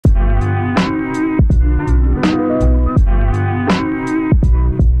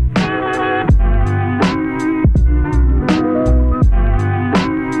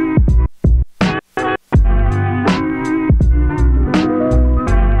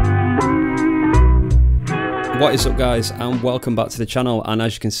What is up guys, and welcome back to the channel. And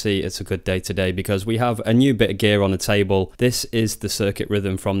as you can see, it's a good day today because we have a new bit of gear on the table. This is the Circuit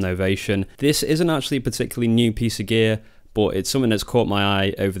Rhythm from Novation. This isn't actually a particularly new piece of gear, but it's something that's caught my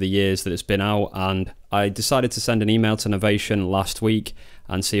eye over the years that it's been out, and I decided to send an email to Novation last week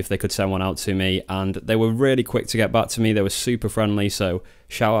and see if they could send one out to me, and they were really quick to get back to me. They were super friendly, so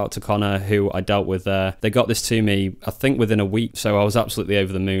shout out to Connor, who I dealt with there. They got this to me, I think within a week, so I was absolutely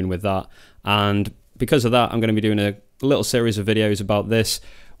over the moon with that. And because of that, I'm going to be doing a little series of videos about this.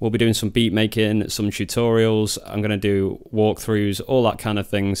 We'll be doing some beat making, some tutorials, I'm going to do walkthroughs, all that kind of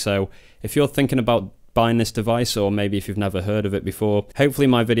thing. So if you're thinking about buying this device, or maybe if you've never heard of it before, hopefully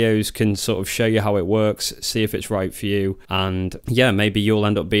my videos can sort of show you how it works, see if it's right for you, and yeah, maybe you'll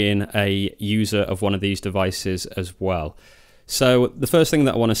end up being a user of one of these devices as well. So the first thing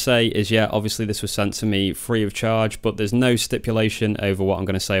that I want to say is, yeah, obviously this was sent to me free of charge, but there's no stipulation over what I'm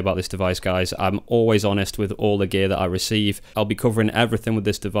going to say about this device, guys. I'm always honest with all the gear that I receive. I'll be covering everything with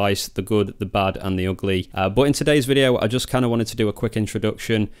this device, the good, the bad, and the ugly. But in today's video, I just kind of wanted to do a quick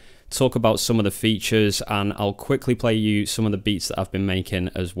introduction, talk about some of the features, and I'll quickly play you some of the beats that I've been making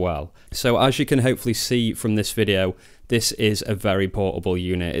as well. So as you can hopefully see from this video, this is a very portable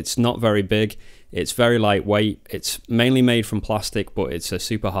unit. It's not very big, it's very lightweight, it's mainly made from plastic, but it's a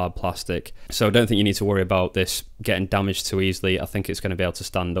super hard plastic, so I don't think you need to worry about this getting damaged too easily. I think it's going to be able to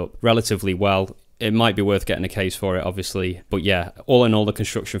stand up relatively well. It might be worth getting a case for it, obviously, but yeah, all in all, the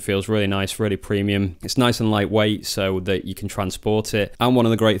construction feels really nice, really premium. It's nice and lightweight so that you can transport it, and one of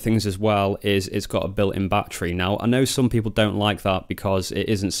the great things as well is it's got a built-in battery. Now, I know some people don't like that because it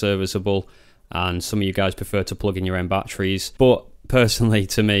isn't serviceable, and some of you guys prefer to plug in your own batteries, but personally,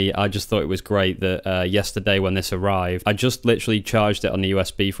 to me, I just thought it was great that yesterday when this arrived, I just literally charged it on the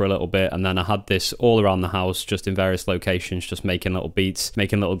USB for a little bit, and then I had this all around the house, just in various locations, just making little beats,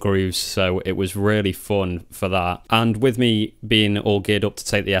 making little grooves, so it was really fun for that. And with me being all geared up to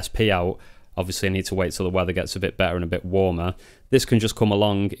take the SP out, obviously I need to wait till the weather gets a bit better and a bit warmer. This can just come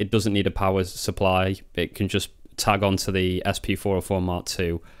along, it doesn't need a power supply, it can just tag onto the SP404 Mark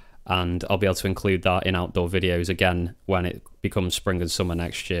II, and I'll be able to include that in outdoor videos again when it becomes spring and summer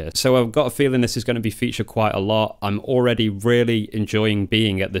next year. So I've got a feeling this is going to be featured quite a lot. I'm already really enjoying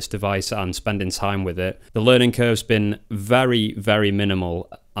being at this device and spending time with it. The learning curve's been very, very minimal,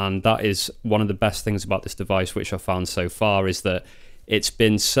 and that is one of the best things about this device, which I've found so far, is that it's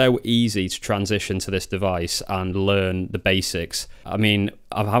been so easy to transition to this device and learn the basics. I mean,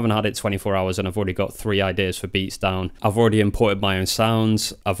 I haven't had it 24 hours and I've already got 3 ideas for beats down. I've already imported my own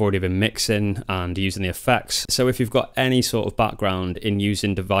sounds. I've already been mixing and using the effects. So if you've got any sort of background in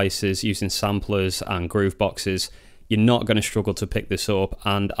using devices, using samplers and groove boxes, you're not going to struggle to pick this up.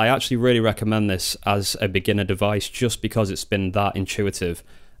 And I actually really recommend this as a beginner device just because it's been that intuitive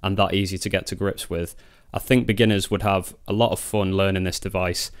and that easy to get to grips with. I think beginners would have a lot of fun learning this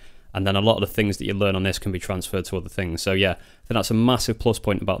device, and then a lot of the things that you learn on this can be transferred to other things. So yeah, I think that's a massive plus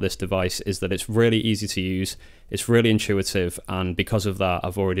point about this device, is that it's really easy to use, it's really intuitive, and because of that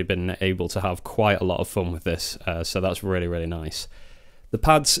I've already been able to have quite a lot of fun with this, so that's really, really nice. The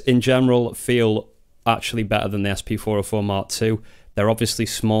pads in general feel actually better than the SP404 Mark II. They're obviously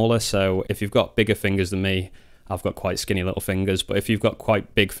smaller, so if you've got bigger fingers than me, I've got quite skinny little fingers, but if you've got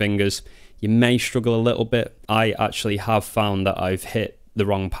quite big fingers, you may struggle a little bit. I actually have found that I've hit the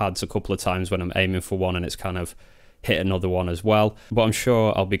wrong pads a couple of times when I'm aiming for one and it's kind of hit another one as well. But I'm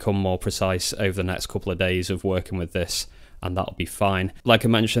sure I'll become more precise over the next couple of days of working with this, and that'll be fine. Like I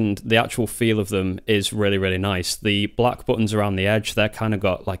mentioned, the actual feel of them is really, really nice. The black buttons around the edge, they're kind of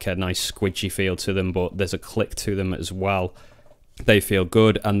got like a nice squidgy feel to them, but there's a click to them as well. They feel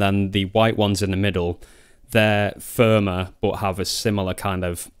good. And then the white ones in the middle, they're firmer but have a similar kind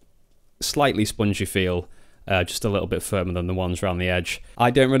of slightly spongy feel, just a little bit firmer than the ones around the edge. I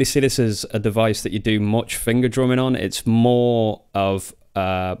don't really see this as a device that you do much finger drumming on. It's more of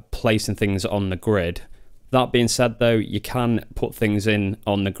placing things on the grid. That being said though, you can put things in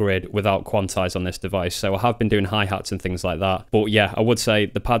on the grid without quantize on this device, so I have been doing hi-hats and things like that. But yeah, I would say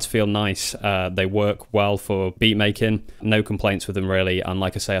the pads feel nice, they work well for beat making, no complaints with them really, and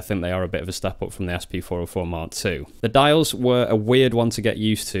like I say, I think they are a bit of a step up from the SP404 Mark II. The dials were a weird one to get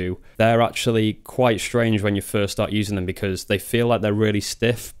used to. They're actually quite strange when you first start using them because they feel like they're really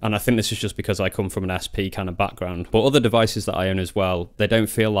stiff, and I think this is just because I come from an SP kind of background. But other devices that I own as well, they don't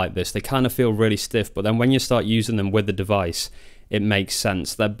feel like this. They kind of feel really stiff, but then when you start using them with the device, it makes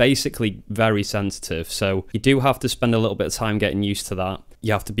sense. They're basically very sensitive, so you do have to spend a little bit of time getting used to that.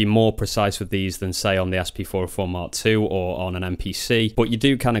 You have to be more precise with these than say on the SP404 Mark II or on an MPC, but you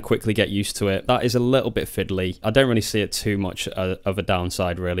do kind of quickly get used to it. That is a little bit fiddly. I don't really see it too much of a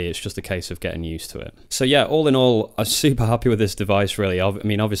downside really, it's just a case of getting used to it. So yeah, all in all, I'm super happy with this device really. I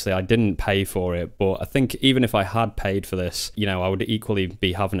mean, obviously I didn't pay for it, but I think even if I had paid for this, you know, I would equally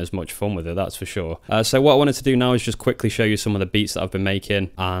be having as much fun with it, that's for sure. So what I wanted to do now is just quickly show you some of the beats that I've been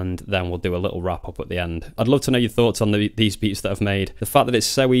making, and then we'll do a little wrap up at the end. I'd love to know your thoughts on these beats that I've made. The fact that it's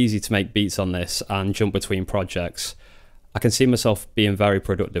so easy to make beats on this and jump between projects, I can see myself being very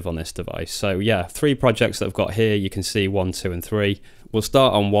productive on this device. So yeah, 3 projects that I've got here, you can see 1, 2 and 3. We'll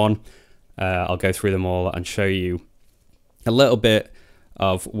start on 1. I'll go through them all and show you a little bit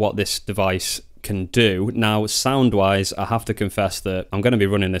of what this device can do. Now, sound-wise, I have to confess that I'm going to be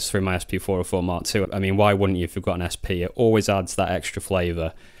running this through my SP404 Mark II. I mean, why wouldn't you if you've got an SP? It always adds that extra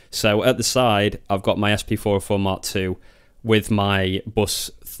flavour. So at the side, I've got my SP404 Mark II with my bus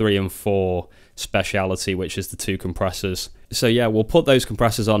 3 and 4 speciality, which is the 2 compressors. So yeah, we'll put those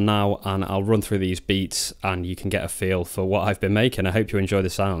compressors on now and I'll run through these beats and you can get a feel for what I've been making. I hope you enjoy the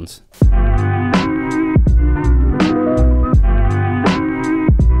sounds.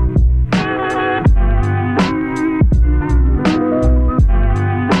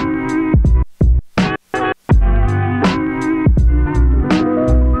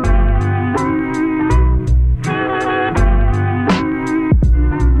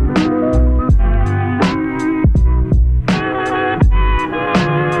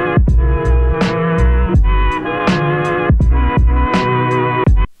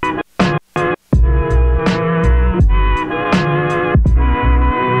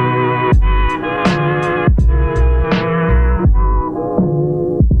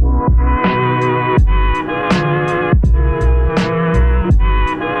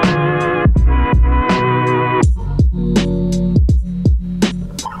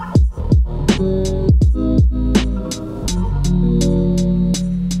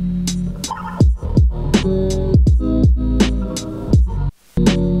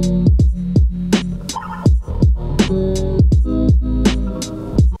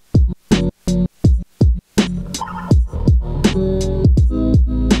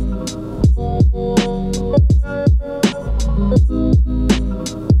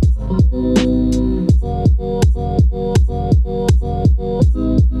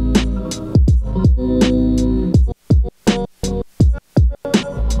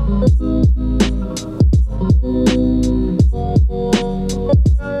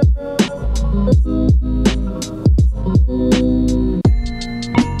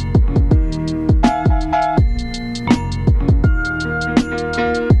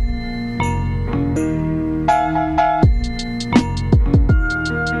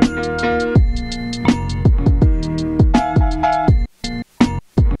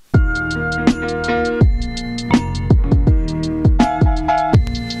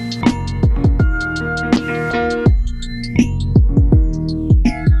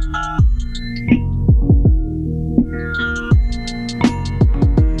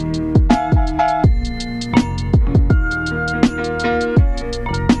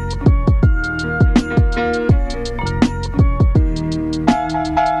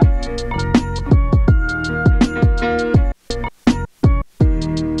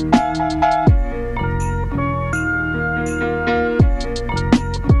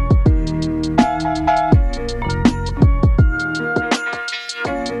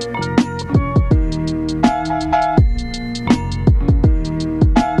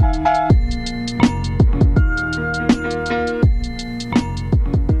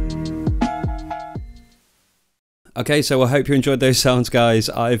 Okay, so I hope you enjoyed those sounds, guys.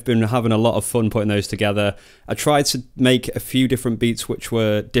 I've been having a lot of fun putting those together. I tried to make a few different beats which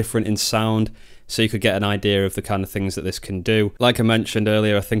were different in sound, so you could get an idea of the kind of things that this can do. Like I mentioned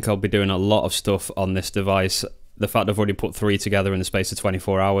earlier, I think I'll be doing a lot of stuff on this device. The fact I've already put 3 together in the space of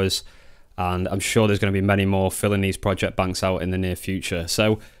 24 hours, and I'm sure there's going to be many more filling these project banks out in the near future.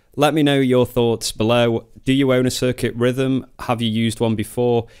 So let me know your thoughts below. Do you own a Circuit Rhythm? Have you used one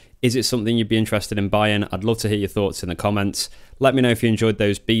before? Is it something you'd be interested in buying? I'd love to hear your thoughts in the comments. Let me know if you enjoyed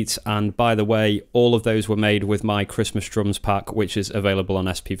those beats. And by the way, all of those were made with my Christmas drums pack, which is available on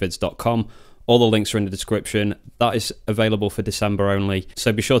SPVIDZ.com. All the links are in the description. That is available for December only,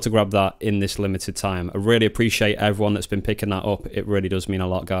 so be sure to grab that in this limited time. I really appreciate everyone that's been picking that up. It really does mean a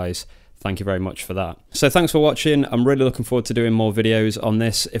lot, guys. thank you very much for that. So thanks for watching. I'm really looking forward to doing more videos on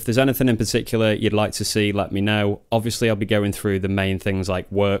this. If there's anything in particular you'd like to see, let me know. Obviously, I'll be going through the main things like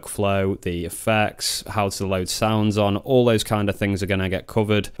workflow, the effects, how to load sounds on, all those kind of things are going to get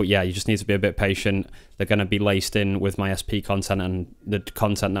covered. But yeah, you just need to be a bit patient. They're going to be laced in with my SP content and the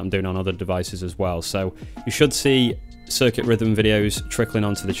content that I'm doing on other devices as well. So you should see circuit rhythm videos trickling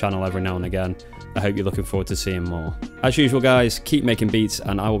onto the channel every now and again. I hope you're looking forward to seeing more. As usual guys, keep making beats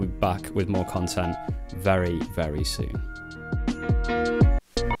and I will be back with more content very, very soon.